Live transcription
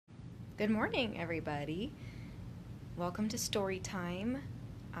Good morning, everybody. Welcome to Story Time.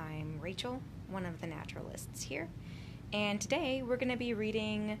 I'm Rachel, one of the naturalists here, and today we're going to be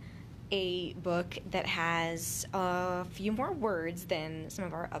reading a book that has a few more words than some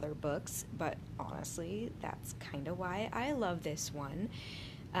of our other books, but honestly, that's kind of why I love this one.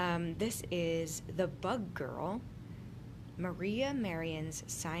 This is The Bug Girl, Maria Merian's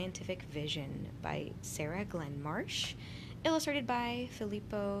Scientific Vision by Sarah Glenn Marsh, illustrated by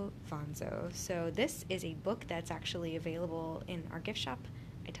Filippo Vanzo. So this is a book that's actually available in our gift shop.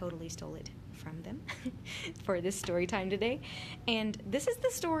 I totally stole it from them for this story time today. And this is the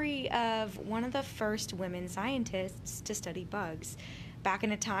story of one of the first women scientists to study bugs, back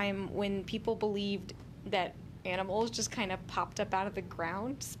in a time when people believed that animals just kind of popped up out of the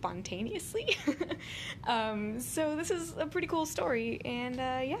ground spontaneously. So this is a pretty cool story, and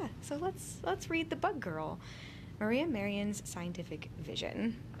so let's read The Bug Girl, Maria Merian's Scientific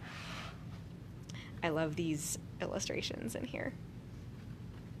Vision. I love these illustrations in here.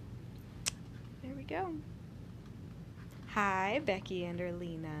 There we go. Hi, Becky and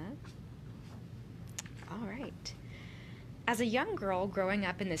Erlina. All right. As a young girl growing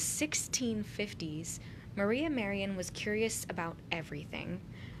up in the 1650s, Maria Merian was curious about everything.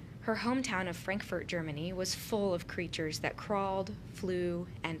 Her hometown of Frankfurt, Germany, was full of creatures that crawled, flew,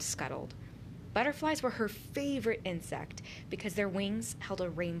 and scuttled. Butterflies were her favorite insect because their wings held a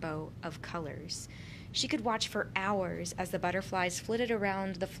rainbow of colors. She could watch for hours as the butterflies flitted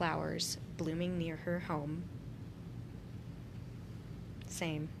around the flowers blooming near her home.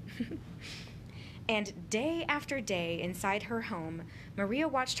 Same. And day after day inside her home, Maria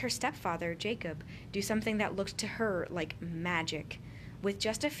watched her stepfather, Jacob, do something that looked to her like magic. With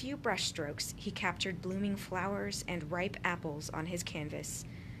just a few brushstrokes, he captured blooming flowers and ripe apples on his canvas.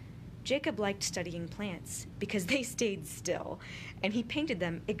 Jacob liked studying plants because they stayed still, and he painted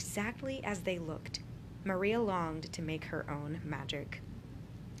them exactly as they looked. Maria longed to make her own magic.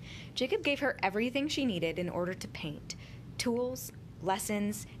 Jacob gave her everything she needed in order to paint: tools,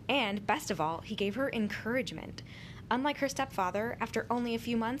 lessons, and, best of all, he gave her encouragement. Unlike her stepfather, after only a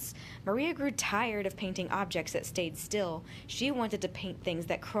few months, Maria grew tired of painting objects that stayed still. She wanted to paint things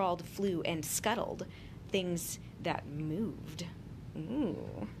that crawled, flew, and scuttled. Things that moved.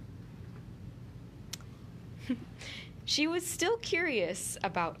 Ooh. She was still curious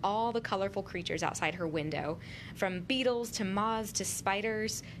about all the colorful creatures outside her window, from beetles to moths to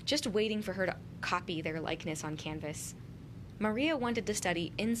spiders, just waiting for her to copy their likeness on canvas. Maria wanted to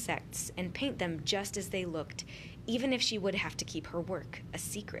study insects and paint them just as they looked, even if she would have to keep her work a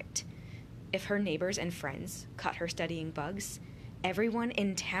secret. If her neighbors and friends caught her studying bugs, everyone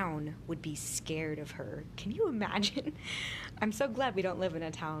in town would be scared of her. Can you imagine? I'm so glad we don't live in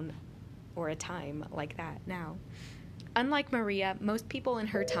a town or a time like that now. Unlike Maria, most people in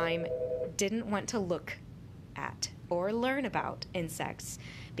her time didn't want to look at or learn about insects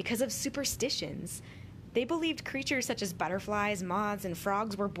because of superstitions. They believed creatures such as butterflies, moths, and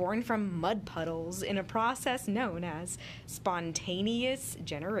frogs were born from mud puddles in a process known as spontaneous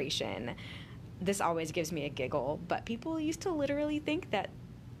generation. This always gives me a giggle, but people used to literally think that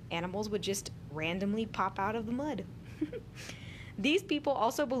animals would just randomly pop out of the mud. These people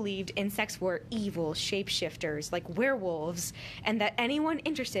also believed insects were evil shapeshifters like werewolves, and that anyone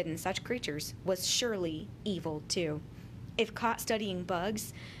interested in such creatures was surely evil too. If caught studying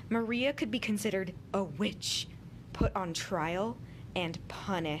bugs, Maria could be considered a witch, put on trial, and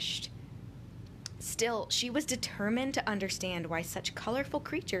punished. Still, she was determined to understand why such colorful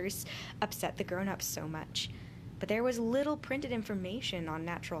creatures upset the grown-ups so much. But there was little printed information on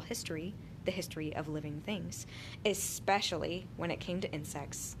natural history, the history of living things, especially when it came to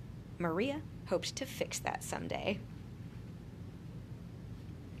insects. Maria hoped to fix that someday.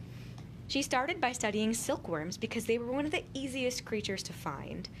 She started by studying silkworms because they were one of the easiest creatures to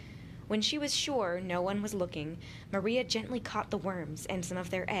find. When she was sure no one was looking, Maria gently caught the worms and some of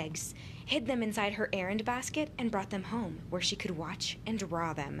their eggs, hid them inside her errand basket, and brought them home, where she could watch and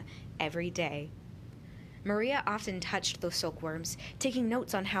draw them every day. Maria often touched those silkworms, taking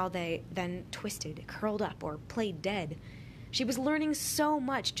notes on how they then twisted, curled up, or played dead. She was learning so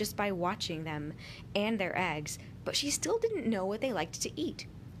much just by watching them and their eggs, but she still didn't know what they liked to eat.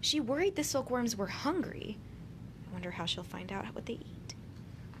 She worried the silkworms were hungry. I wonder how she'll find out what they eat.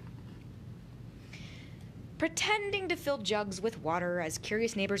 Pretending to fill jugs with water as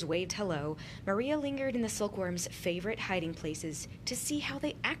curious neighbors waved hello, Maria lingered in the silkworms' favorite hiding places to see how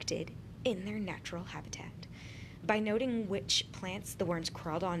they acted in their natural habitat. By noting which plants the worms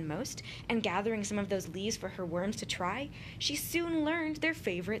crawled on most and gathering some of those leaves for her worms to try, she soon learned their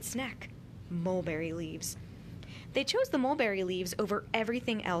favorite snack, mulberry leaves. They chose the mulberry leaves over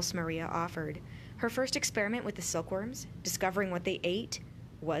everything else Maria offered. Her first experiment with the silkworms, discovering what they ate,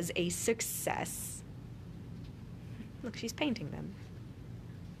 was a success. Look, she's painting them.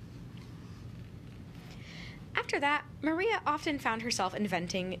 After that, Maria often found herself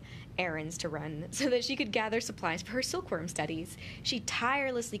inventing errands to run so that she could gather supplies for her silkworm studies. She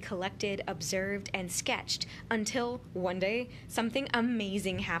tirelessly collected, observed, and sketched until, one day, something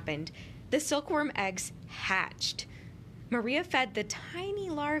amazing happened. The silkworm eggs hatched. Maria fed the tiny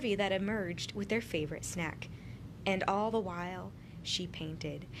larvae that emerged with their favorite snack. And all the while, she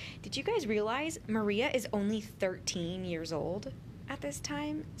painted. Did you guys realize Maria is only 13 years old at this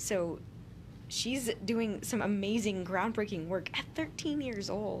time? So she's doing some amazing, groundbreaking work at 13 years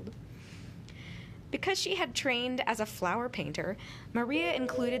old. Because she had trained as a flower painter, Maria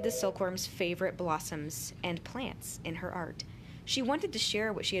included the silkworm's favorite blossoms and plants in her art. She wanted to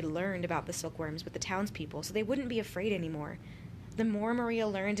share what she had learned about the silkworms with the townspeople so they wouldn't be afraid anymore. The more Maria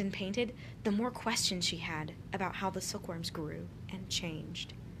learned and painted, the more questions she had about how the silkworms grew and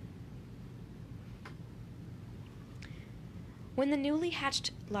changed. When the newly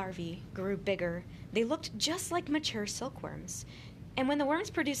hatched larvae grew bigger, they looked just like mature silkworms. And when the worms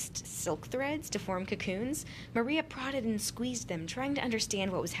produced silk threads to form cocoons, Maria prodded and squeezed them, trying to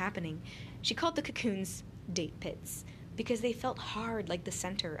understand what was happening. She called the cocoons date pits because they felt hard like the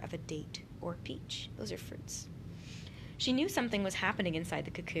center of a date or peach. Those are fruits. She knew something was happening inside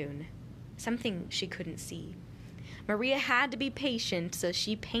the cocoon, something she couldn't see. Maria had to be patient, so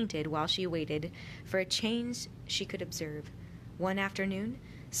she painted while she waited for a change she could observe. One afternoon,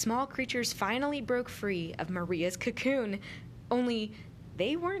 small creatures finally broke free of Maria's cocoon, only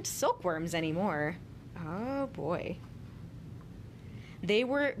they weren't silkworms anymore. Oh boy. They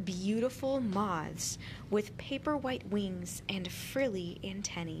were beautiful moths with paper white wings and frilly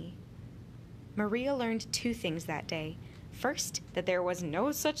antennae. Maria learned two things that day. First, that there was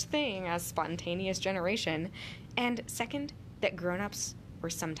no such thing as spontaneous generation, and second, that grown-ups were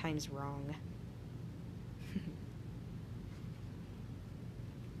sometimes wrong.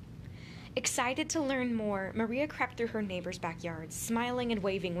 Excited to learn more, Maria crept through her neighbors' backyards, smiling and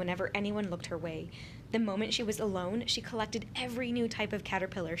waving whenever anyone looked her way. The moment she was alone, she collected every new type of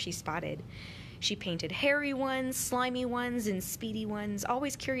caterpillar she spotted. She painted hairy ones, slimy ones, and speedy ones,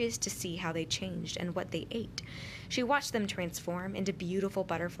 always curious to see how they changed and what they ate. She watched them transform into beautiful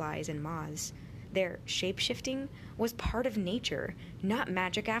butterflies and moths. Their shape-shifting was part of nature, not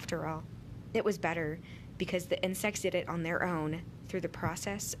magic after all. It was better, because the insects did it on their own through the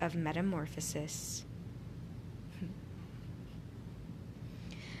process of metamorphosis.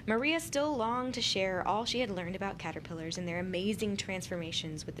 Maria still longed to share all she had learned about caterpillars and their amazing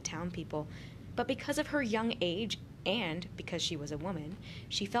transformations with the town people, but because of her young age and because she was a woman,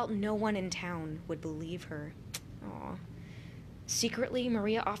 she felt no one in town would believe her. Aww. Secretly,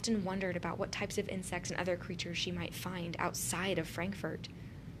 Maria often wondered about what types of insects and other creatures she might find outside of Frankfurt.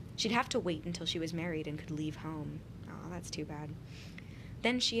 She'd have to wait until she was married and could leave home. Aw, that's too bad.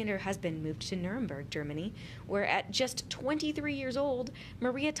 Then she and her husband moved to Nuremberg, Germany, where at just 23 years old,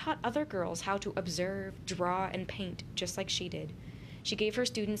 Maria taught other girls how to observe, draw, and paint just like she did. She gave her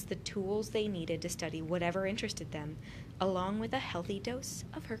students the tools they needed to study whatever interested them, along with a healthy dose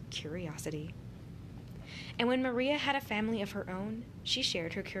of her curiosity. And when Maria had a family of her own, she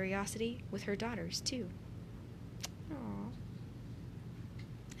shared her curiosity with her daughters, too. Aww.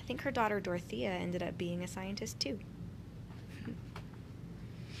 I think her daughter Dorothea ended up being a scientist, too.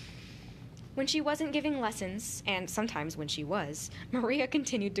 When she wasn't giving lessons, and sometimes when she was, Maria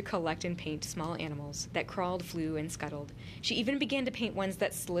continued to collect and paint small animals that crawled, flew, and scuttled. She even began to paint ones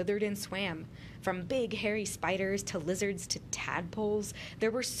that slithered and swam. From big, hairy spiders to lizards to tadpoles, there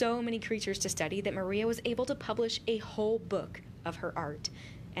were so many creatures to study that Maria was able to publish a whole book of her art,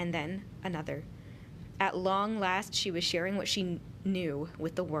 and then another. At long last, she was sharing what she knew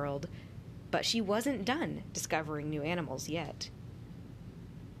with the world, but she wasn't done discovering new animals yet.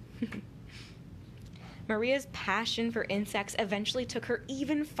 Maria's passion for insects eventually took her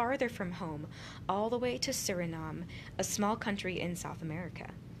even farther from home, all the way to Suriname, a small country in South America.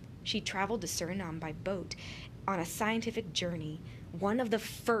 She traveled to Suriname by boat on a scientific journey, one of the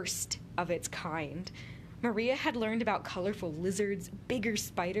first of its kind. Maria had learned about colorful lizards, bigger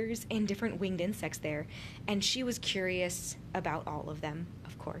spiders, and different winged insects there, and she was curious about all of them,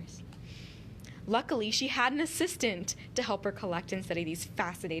 of course. Luckily, she had an assistant to help her collect and study these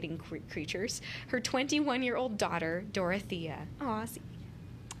fascinating creatures, her 21-year-old daughter, Dorothea. Aw, see,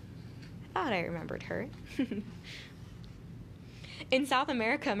 I thought I remembered her. In South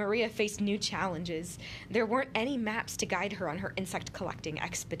America, Maria faced new challenges. There weren't any maps to guide her on her insect collecting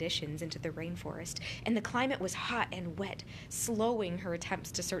expeditions into the rainforest, and the climate was hot and wet, slowing her attempts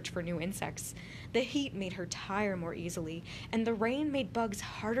to search for new insects. The heat made her tire more easily, and the rain made bugs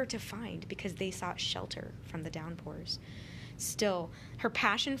harder to find because they sought shelter from the downpours. Still, her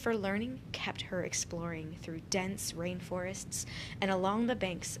passion for learning kept her exploring through dense rainforests and along the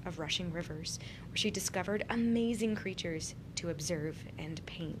banks of rushing rivers, where she discovered amazing creatures to observe and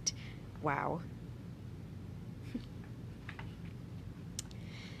paint. Wow.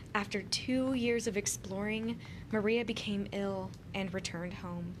 After 2 years of exploring, Maria became ill and returned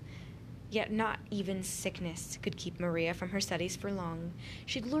home. Yet not even sickness could keep Maria from her studies for long.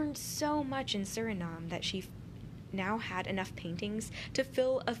 She'd learned so much in Suriname that she now had enough paintings to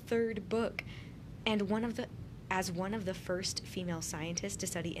fill a third book. And as one of the first female scientists to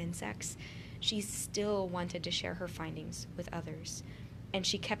study insects, she still wanted to share her findings with others. And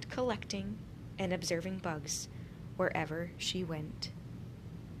she kept collecting and observing bugs wherever she went.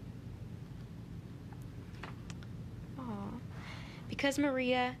 Aww. Because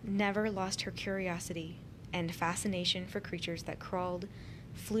Maria never lost her curiosity and fascination for creatures that crawled,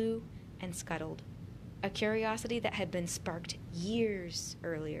 flew, and scuttled. A curiosity that had been sparked years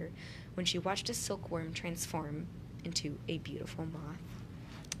earlier when she watched a silkworm transform into a beautiful moth.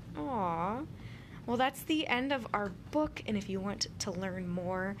 Aww. Well, that's the end of our book, and if you want to learn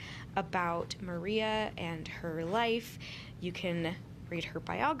more about Maria and her life, you can read her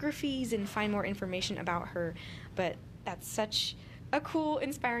biographies and find more information about her. But that's such a cool,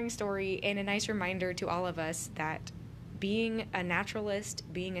 inspiring story and a nice reminder to all of us that being a naturalist,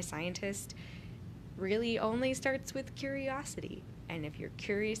 being a scientist, really only starts with curiosity. And if you're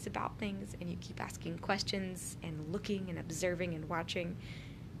curious about things and you keep asking questions and looking and observing and watching,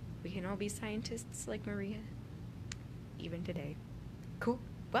 we can all be scientists like Maria, even today. Cool.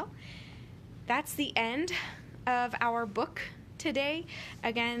 Well, that's the end of our book today.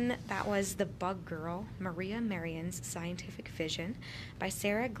 Again, that was The Bug Girl, Maria Merian's Scientific Vision by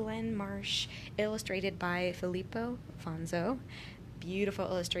Sarah Glenn Marsh, illustrated by Filippo Fonzo. Beautiful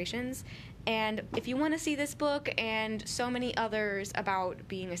illustrations. And if you want to see this book and so many others about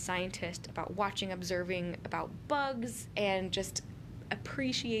being a scientist, about watching, observing, about bugs, and just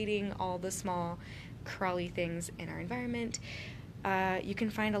appreciating all the small crawly things in our environment, you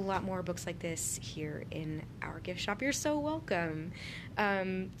can find a lot more books like this here in our gift shop. You're so welcome.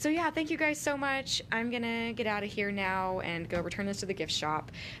 So yeah, thank you guys so much. I'm gonna get out of here now and go return this to the gift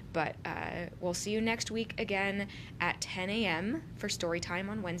shop, but we'll see you next week again at 10 a.m. for story time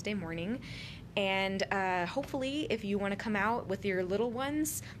on Wednesday morning. And hopefully, if you want to come out with your little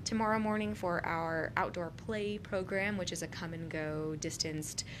ones tomorrow morning for our outdoor play program, which is a come and go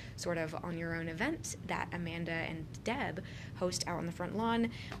distanced sort of on your own event that Amanda and Deb host out on the front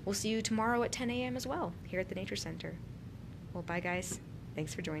lawn, we'll see you tomorrow at 10 a.m. as well here at the Nature Center. Well, bye guys.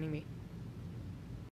 Thanks for joining me.